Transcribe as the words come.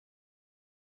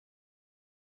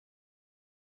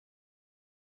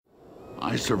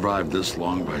I survived this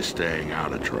long by staying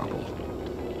out of trouble.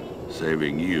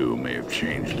 Saving you may have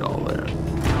changed all that.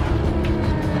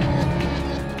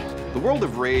 The world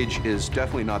of Rage is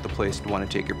definitely not the place to want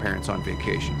to take your parents on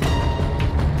vacation.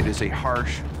 It is a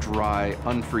harsh, dry,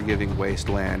 unforgiving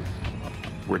wasteland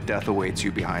where death awaits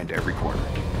you behind every corner.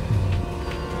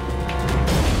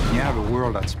 You have a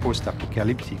world that's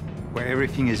post-apocalyptic, where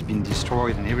everything has been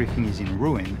destroyed and everything is in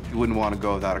ruin. You wouldn't want to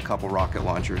go without a couple rocket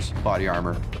launchers, body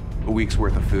armor, a week's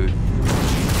worth of food.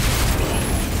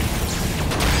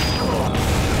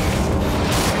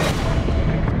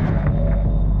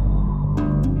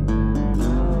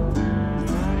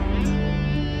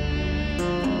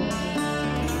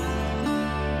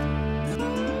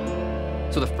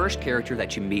 So the first character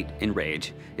that you meet in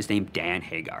Rage is named Dan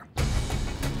Hagar.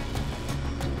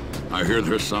 I hear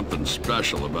there's something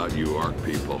special about you Ark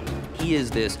people. He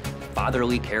is this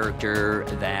fatherly character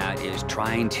that is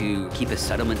trying to keep the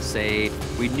settlement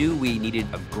safe. We knew we needed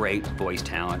a great voice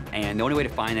talent, and the only way to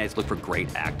find that is look for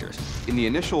great actors. In the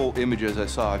initial images I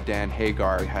saw of Dan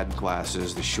Hagar, he had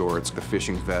glasses, the shorts, the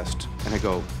fishing vest, and I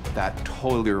go, that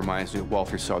totally reminds me of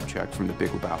Walter Sobchak from The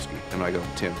Big Lebowski. And I go,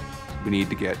 Tim, we need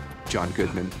to get John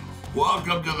Goodman.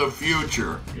 Welcome to the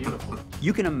future.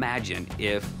 You can imagine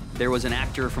if there was an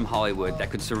actor from Hollywood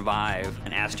that could survive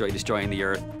an asteroid destroying the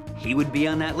Earth, he would be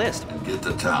on that list. Get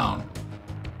to town.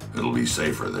 It'll be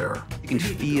safer there. You can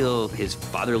feel his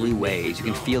fatherly ways. You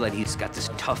can feel that he's got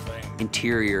this tough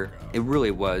interior. It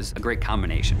really was a great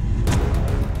combination.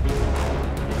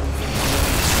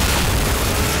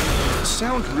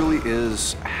 Sound really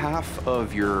is half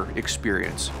of your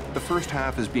experience. The first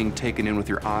half is being taken in with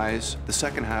your eyes. The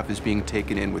second half is being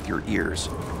taken in with your ears.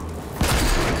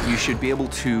 You should be able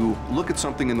to look at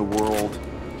something in the world,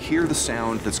 hear the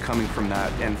sound that's coming from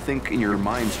that, and think in your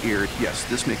mind's ear, yes,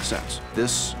 this makes sense.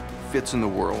 This fits in the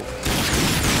world.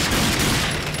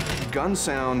 Gun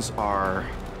sounds are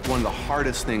one of the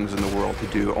hardest things in the world to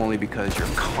do, only because you're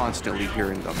constantly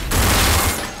hearing them.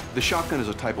 The shotgun is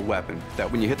a type of weapon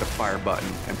that when you hit the fire button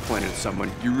and point it at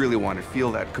someone, you really want to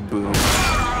feel that kaboom.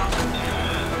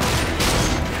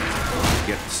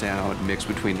 Get the sound mixed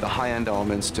between the high-end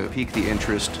elements to pique the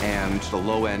interest and the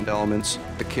low-end elements,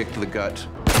 the kick to the gut,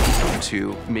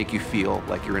 to make you feel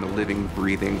like you're in a living,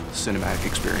 breathing, cinematic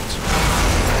experience.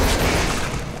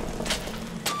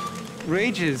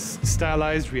 Rage is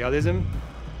stylized realism.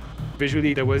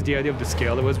 Visually, there was the idea of the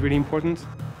scale that was really important.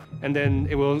 And then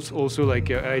it was also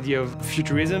like an idea of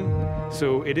futurism.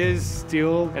 So it is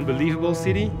still a believable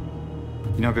city.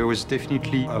 You know, there was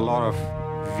definitely a lot of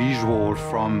visual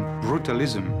from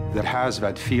brutalism that has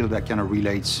that feel that kind of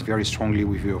relates very strongly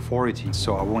with the authority.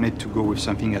 So I wanted to go with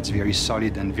something that's very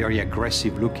solid and very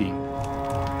aggressive looking.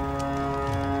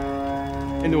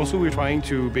 And also we're trying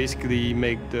to basically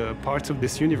make the parts of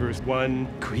this universe one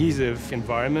cohesive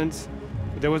environment.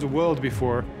 There was a world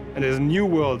before, and there's a new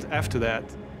world after that.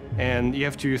 And you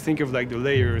have to think of like the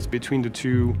layers between the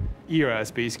two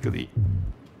eras, basically.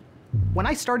 When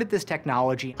I started this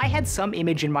technology, I had some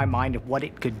image in my mind of what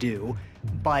it could do,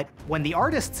 but when the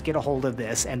artists get a hold of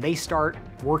this and they start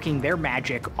working their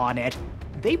magic on it,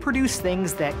 they produce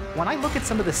things that, when I look at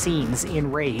some of the scenes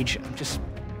in Rage, I'm just,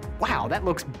 wow, that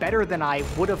looks better than I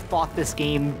would have thought this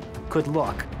game could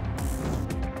look.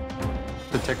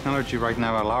 The technology right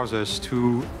now allows us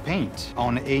to paint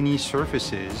on any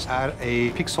surfaces at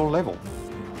a pixel level.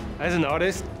 As an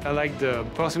artist, I like the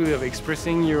possibility of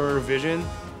expressing your vision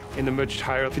in a much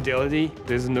higher fidelity.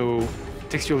 There's no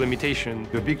textual limitation.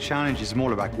 The big challenge is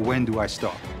more about when do I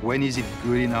stop? When is it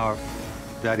good enough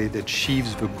that it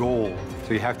achieves the goal?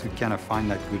 So you have to kind of find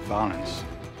that good balance.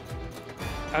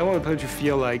 I want the player to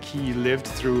feel like he lived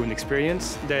through an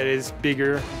experience that is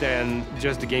bigger than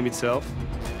just the game itself.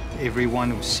 Everyone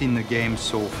who's seen the game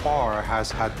so far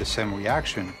has had the same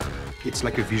reaction. It's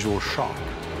like a visual shock.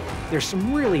 There's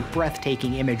some really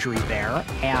breathtaking imagery there,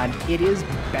 and it is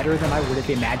better than I would have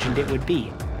imagined it would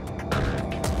be.